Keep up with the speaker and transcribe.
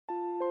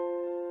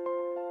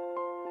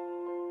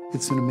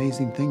It's an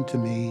amazing thing to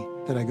me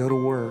that I go to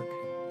work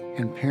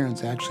and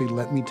parents actually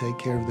let me take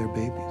care of their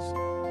babies.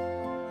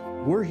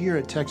 We're here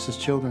at Texas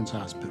Children's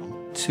Hospital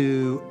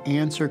to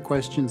answer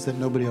questions that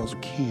nobody else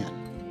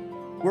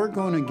can. We're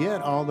going to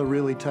get all the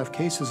really tough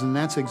cases, and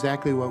that's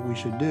exactly what we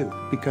should do,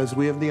 because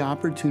we have the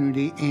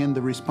opportunity and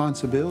the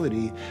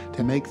responsibility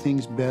to make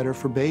things better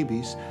for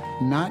babies,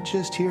 not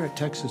just here at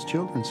Texas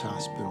Children's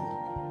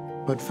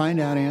Hospital, but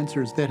find out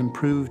answers that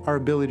improve our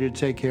ability to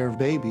take care of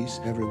babies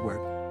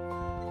everywhere.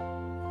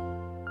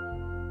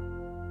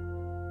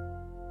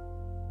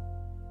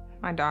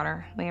 My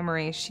daughter, Leah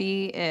Marie,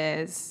 she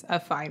is a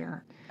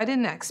fighter. I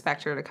didn't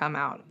expect her to come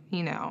out,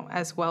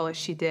 as well as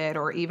she did,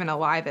 or even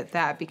alive at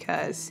that,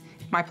 because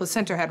my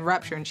placenta had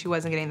ruptured and she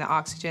wasn't getting the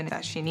oxygen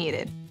that she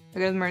needed. I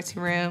go to the emergency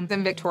room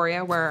in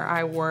Victoria, where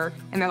I work,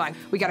 and they're like,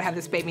 we gotta have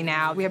this baby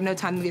now. We have no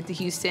time to get to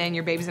Houston.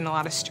 Your baby's in a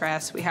lot of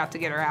stress. We have to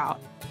get her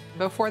out.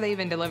 Before they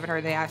even delivered her,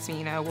 they asked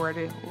me, where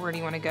do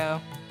you wanna go?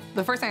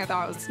 The first thing I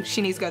thought was,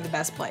 she needs to go to the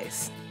best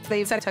place.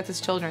 They said Texas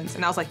Children's,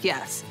 and I was like,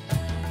 yes.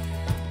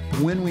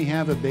 When we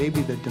have a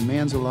baby that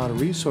demands a lot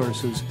of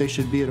resources, they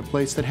should be at a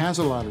place that has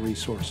a lot of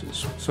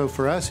resources. So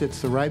for us,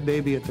 it's the right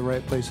baby at the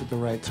right place at the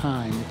right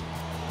time.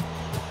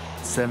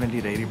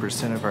 70 to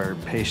 80% of our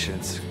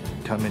patients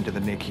come into the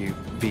NICU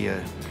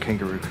via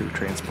kangaroo crew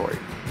transport.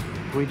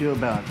 We do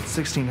about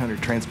 1,600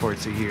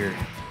 transports a year.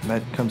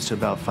 That comes to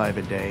about 5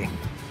 a day.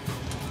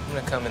 I'm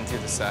gonna come in through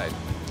the side.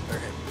 Okay.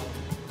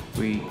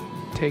 We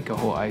take a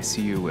whole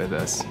ICU with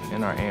us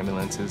in our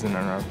ambulances and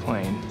on our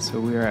plane. So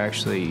we are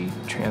actually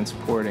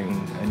transporting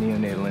a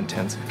neonatal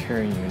intensive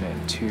care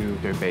unit to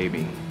their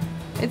baby.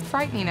 It's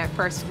frightening at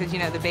first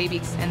because, the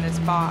baby's in this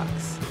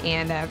box,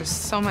 and there's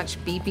so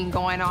much beeping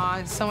going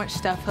on, so much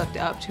stuff hooked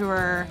up to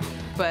her.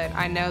 But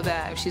I know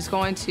that she's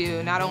going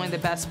to not only the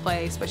best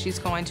place, but she's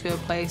going to a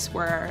place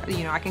where,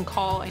 I can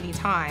call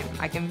anytime,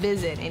 I can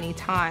visit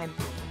anytime.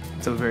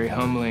 It's a very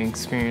humbling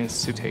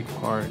experience to take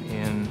part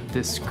in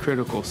this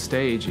critical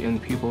stage in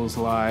people's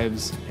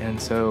lives,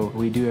 and so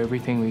we do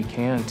everything we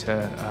can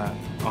to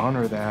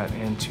honor that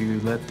and to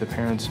let the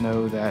parents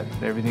know that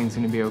everything's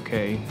going to be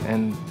okay,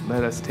 and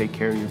let us take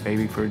care of your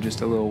baby for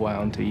just a little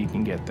while until you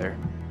can get there.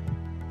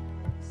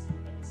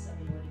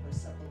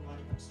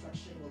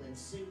 Will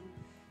ensue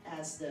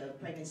as the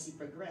pregnancy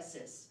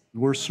progresses.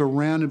 We're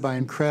surrounded by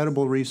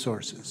incredible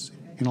resources,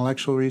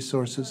 intellectual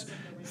resources,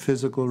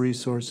 physical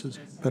resources.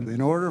 But in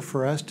order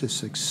for us to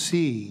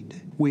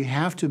succeed, we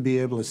have to be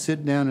able to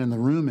sit down in the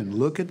room and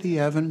look at the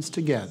evidence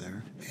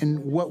together. And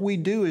what we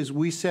do is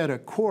we set a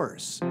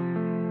course.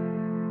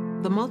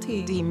 The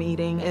multi-D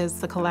meeting is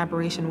the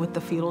collaboration with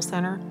the fetal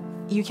center.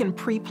 You can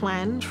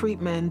pre-plan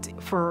treatment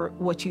for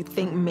what you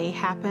think may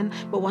happen,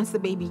 but once the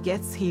baby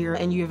gets here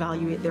and you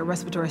evaluate their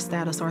respiratory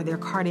status or their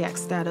cardiac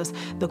status,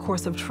 the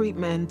course of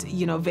treatment,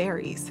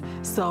 varies.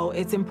 So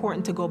it's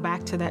important to go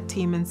back to that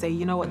team and say,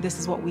 this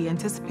is what we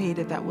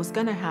anticipated that was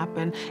gonna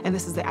happen, and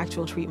this is the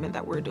actual treatment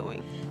that we're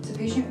doing. So the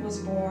patient was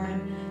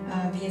born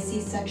via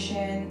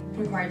C-section,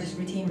 required just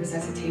routine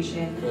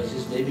resuscitation. Because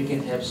this baby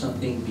can have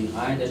something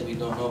behind that we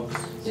don't know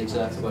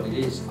exactly what it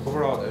is.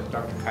 Overall,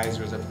 Dr.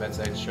 Kaiser is at the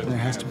bedside. There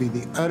has to be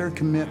the utter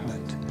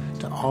commitment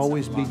to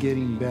always be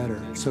getting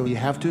better. So you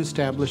have to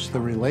establish the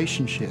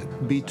relationship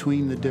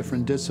between the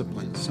different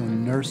disciplines. So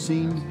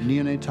nursing,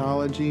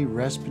 neonatology,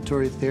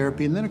 respiratory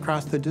therapy, and then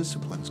across the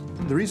disciplines.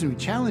 The reason we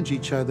challenge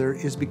each other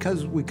is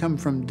because we come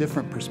from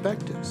different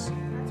perspectives.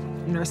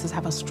 Nurses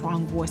have a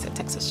strong voice at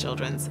Texas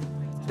Children's.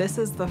 This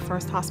is the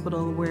first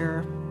hospital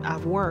where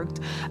I've worked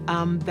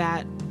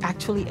that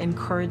actually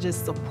encourages,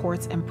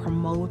 supports, and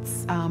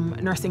promotes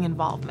nursing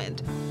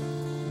involvement.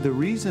 The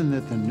reason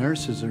that the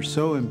nurses are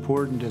so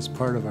important as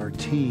part of our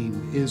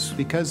team is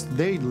because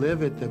they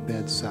live at the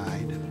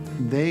bedside.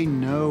 They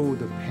know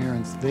the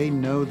parents, they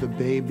know the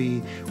baby.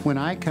 When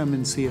I come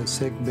and see a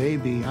sick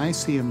baby, I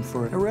see him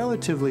for a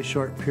relatively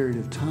short period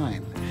of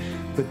time.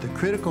 But the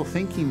critical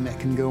thinking that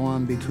can go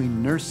on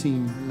between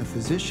nursing and the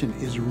physician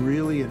is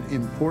really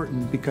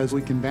important because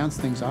we can bounce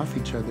things off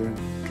each other.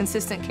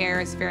 Consistent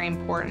care is very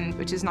important,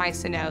 which is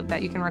nice to know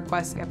that you can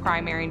request a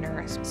primary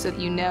nurse so that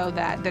you know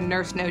that the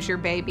nurse knows your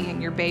baby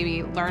and your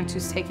baby learns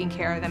who's taking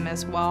care of them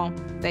as well.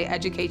 They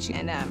educate you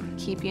and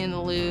keep you in the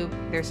loop.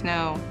 There's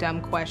no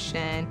dumb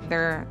question.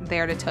 They're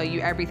there to tell you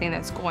everything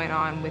that's going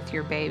on with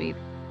your baby.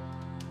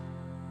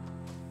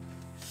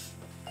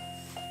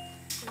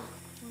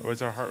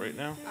 What's our heart rate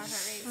now? Our heart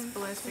rate is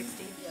below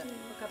 60. Yeah.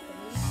 Look up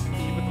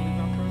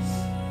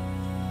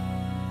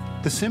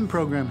The SIM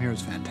program here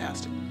is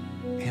fantastic,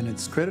 and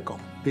it's critical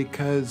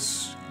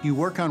because you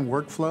work on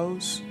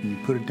workflows, and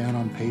you put it down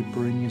on paper,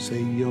 and you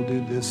say, you'll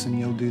do this and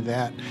you'll do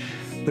that.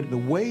 But the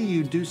way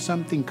you do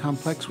something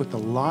complex with a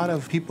lot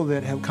of people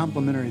that have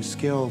complementary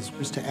skills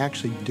is to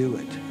actually do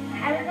it.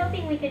 I was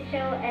hoping we could show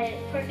a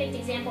perfect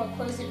example of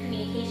closed-loop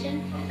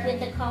communication with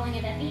the calling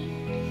of epi.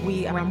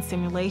 We ran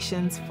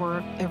simulations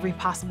for every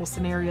possible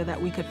scenario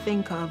that we could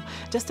think of,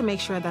 just to make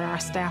sure that our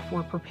staff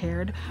were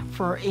prepared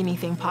for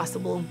anything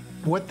possible.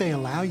 What they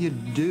allow you to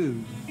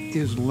do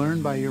is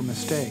learn by your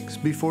mistakes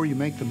before you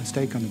make the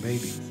mistake on the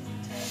baby.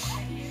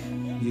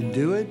 You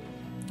do it,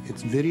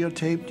 it's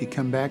videotaped, you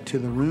come back to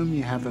the room,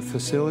 you have a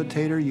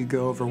facilitator, you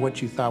go over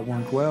what you thought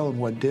went well and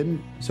what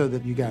didn't, so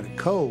that you got it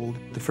cold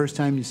the first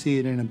time you see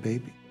it in a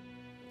baby.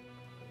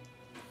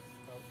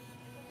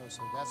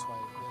 So that's why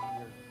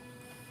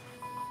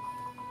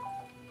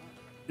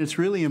it's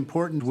really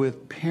important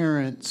with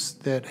parents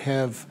that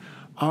have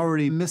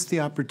already missed the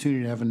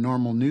opportunity to have a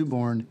normal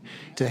newborn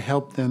to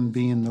help them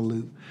be in the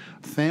loop.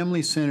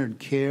 Family-centered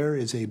care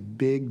is a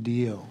big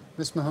deal.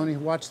 Miss Mahoney,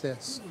 watch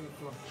this.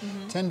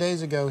 10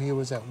 days ago, he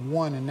was at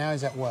 1, and now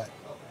he's at what?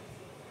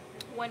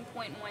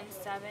 1.17.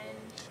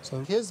 So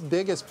his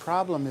biggest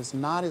problem is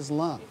not his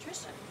lung.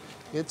 Nutrition.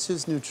 It's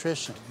his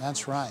nutrition,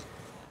 that's right.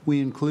 We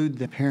include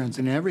the parents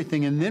in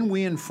everything, and then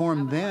we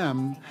inform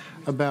them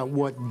about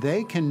what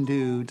they can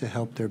do to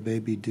help their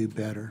baby do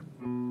better.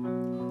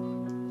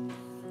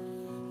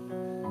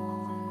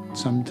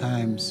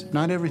 Sometimes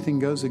not everything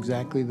goes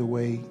exactly the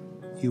way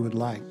you would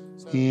like.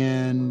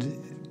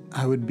 And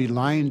I would be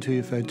lying to you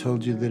if I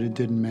told you that it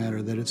didn't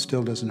matter, that it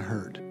still doesn't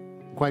hurt.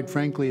 Quite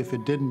frankly, if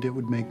it didn't, it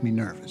would make me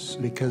nervous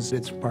because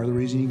it's part of the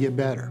reason you get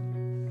better.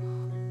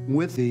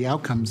 With the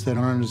outcomes that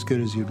aren't as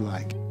good as you'd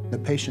like, the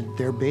patient,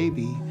 their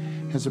baby,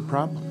 has a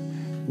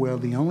problem. Well,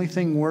 the only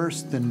thing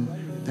worse than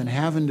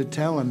having to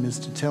tell them is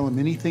to tell them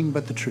anything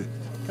but the truth.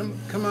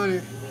 Come on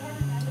in.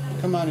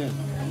 Come on in.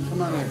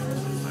 Come on in.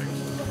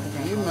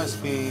 You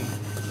must be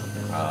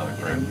the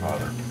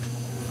grandfather.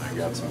 I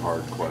got some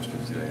hard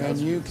questions to ask. And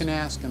you can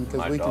ask them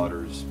because we can. My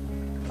daughter's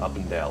up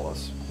in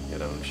Dallas, you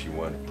know, and she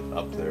went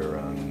up there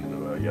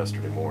on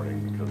yesterday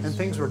morning because. And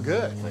things were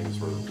good. Things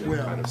were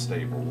kind of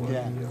stable.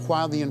 Yeah.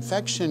 While the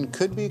infection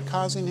could be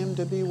causing him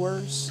to be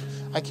worse,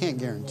 I can't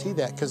guarantee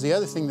that, because the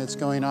other thing that's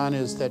going on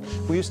is that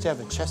we used to have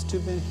a chest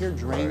tube in here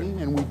draining,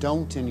 and we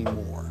don't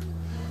anymore.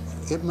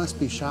 It must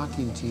be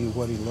shocking to you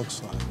what he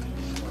looks like.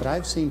 But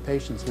I've seen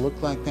patients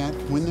look like that.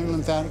 When their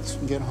lymphatics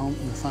get home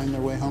and find their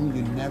way home,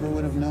 you never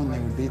would have known they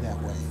would be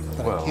that way.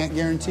 But I can't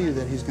guarantee you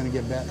that he's going to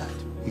get better.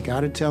 You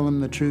got to tell them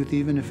the truth,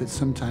 even if it's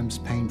sometimes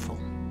painful.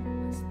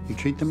 You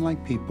treat them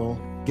like people,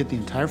 get the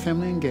entire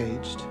family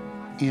engaged,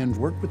 and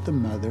work with the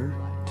mother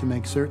to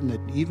make certain that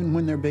even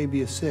when their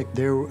baby is sick,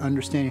 they're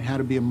understanding how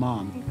to be a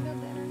mom.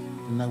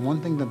 And the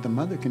one thing that the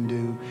mother can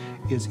do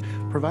is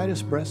provide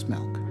us breast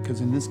milk, because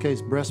in this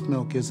case, breast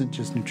milk isn't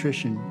just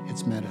nutrition,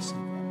 it's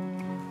medicine.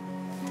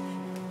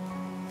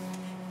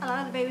 A lot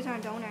of the babies are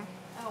on donor.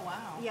 Oh,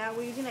 wow. Yeah,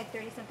 we're using like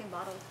 30-something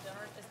bottles.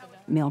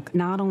 Milk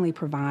not only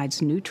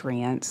provides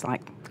nutrients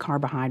like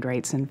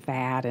carbohydrates and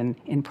fat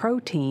and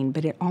protein,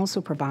 but it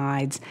also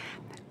provides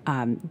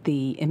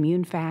the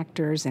immune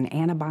factors and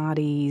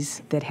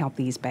antibodies that help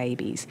these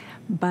babies.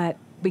 But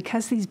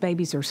because these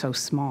babies are so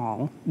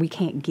small, we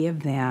can't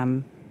give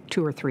them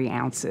 2 or 3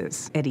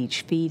 ounces at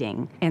each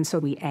feeding. And so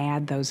we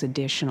add those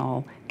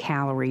additional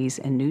calories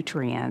and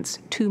nutrients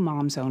to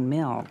mom's own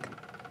milk.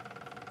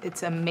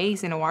 It's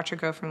amazing to watch her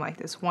go from like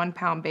this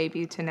 1-pound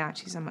baby to now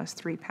she's almost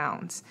 3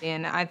 pounds.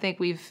 And I think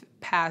we've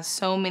passed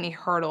so many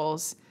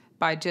hurdles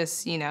by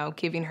just,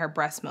 giving her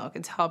breast milk.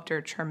 It's helped her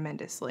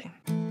tremendously.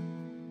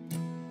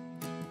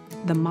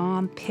 The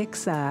mom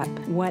picks up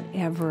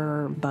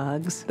whatever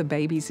bugs the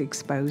baby's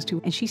exposed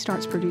to, and she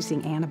starts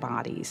producing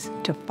antibodies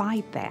to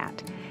fight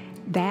that.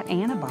 That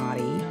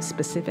antibody,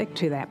 specific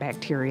to that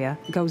bacteria,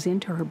 goes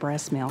into her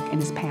breast milk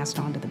and is passed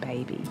on to the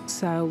baby.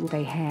 So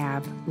they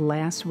have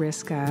less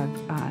risk of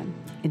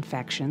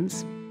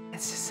infections.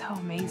 It's just so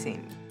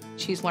amazing.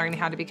 She's learning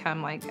how to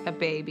become like a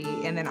baby,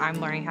 and then I'm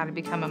learning how to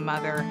become a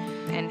mother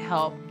and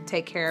help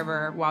take care of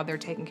her while they're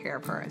taking care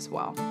of her as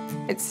well.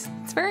 It's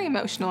a very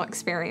emotional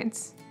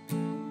experience.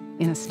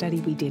 In a study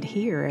we did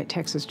here at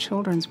Texas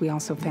Children's, we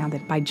also found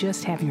that by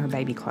just having her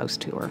baby close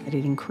to her, it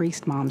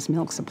increased mom's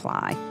milk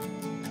supply.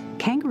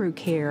 Kangaroo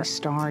Care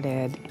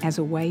started as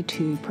a way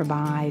to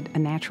provide a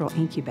natural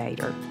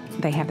incubator.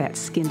 They have that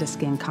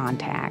skin-to-skin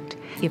contact.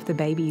 If the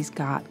babies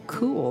got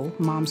cool,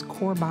 mom's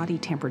core body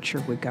temperature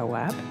would go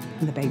up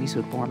and the babies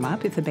would warm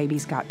up. If the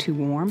babies got too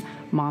warm,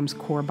 mom's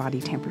core body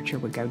temperature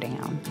would go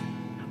down.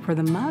 For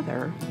the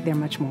mother, they're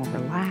much more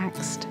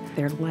relaxed.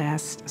 They're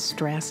less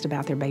stressed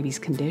about their baby's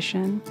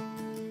condition.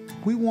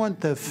 We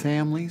want the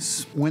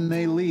families, when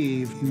they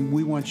leave,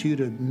 we want you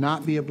to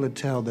not be able to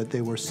tell that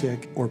they were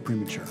sick or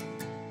premature.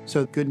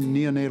 So good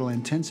neonatal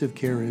intensive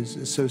care is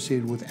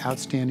associated with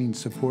outstanding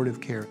supportive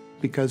care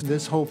because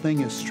this whole thing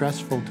is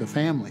stressful to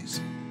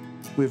families.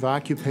 We have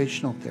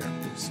occupational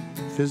therapists,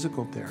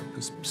 physical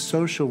therapists,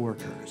 social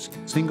workers.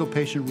 Single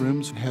patient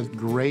rooms have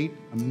great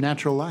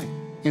natural light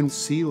and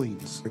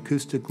ceilings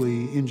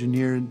acoustically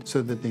engineered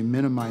so that they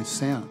minimize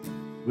sound.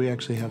 We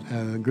actually have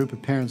a group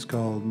of parents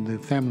called the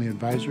Family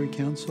Advisory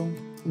Council.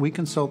 We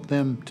consult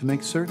them to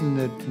make certain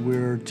that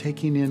we're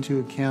taking into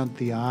account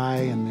the eye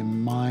and the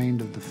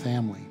mind of the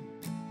family.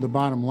 The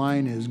bottom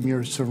line is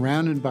you're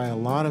surrounded by a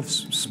lot of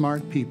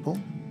smart people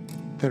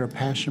that are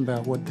passionate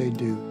about what they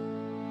do.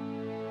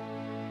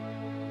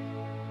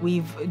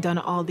 We've done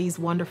all these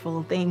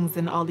wonderful things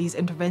and all these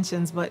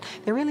interventions, but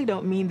they really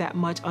don't mean that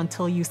much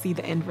until you see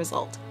the end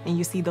result. And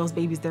you see those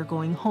babies, they're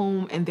going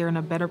home and they're in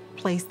a better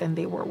place than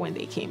they were when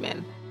they came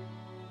in.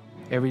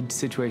 Every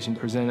situation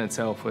presents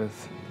itself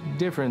with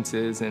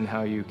differences in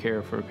how you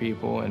care for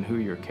people and who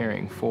you're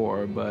caring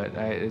for, but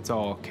it's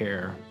all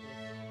care.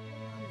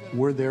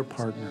 We're their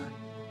partner.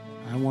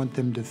 I want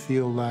them to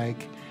feel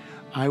like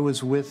I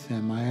was with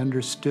them, I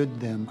understood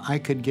them, I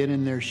could get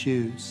in their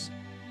shoes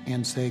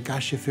and say,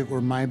 gosh, if it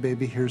were my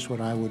baby, here's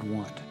what I would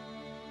want.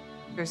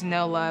 There's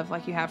no love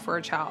like you have for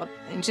a child.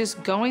 And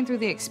just going through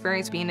the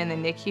experience being in the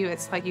NICU,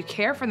 it's like you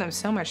care for them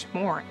so much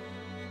more.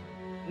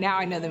 Now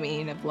I know the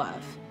meaning of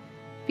love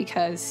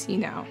because, you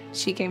know,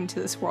 she came into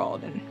this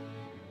world and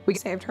we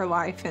saved her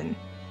life and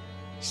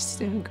she's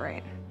doing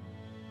great.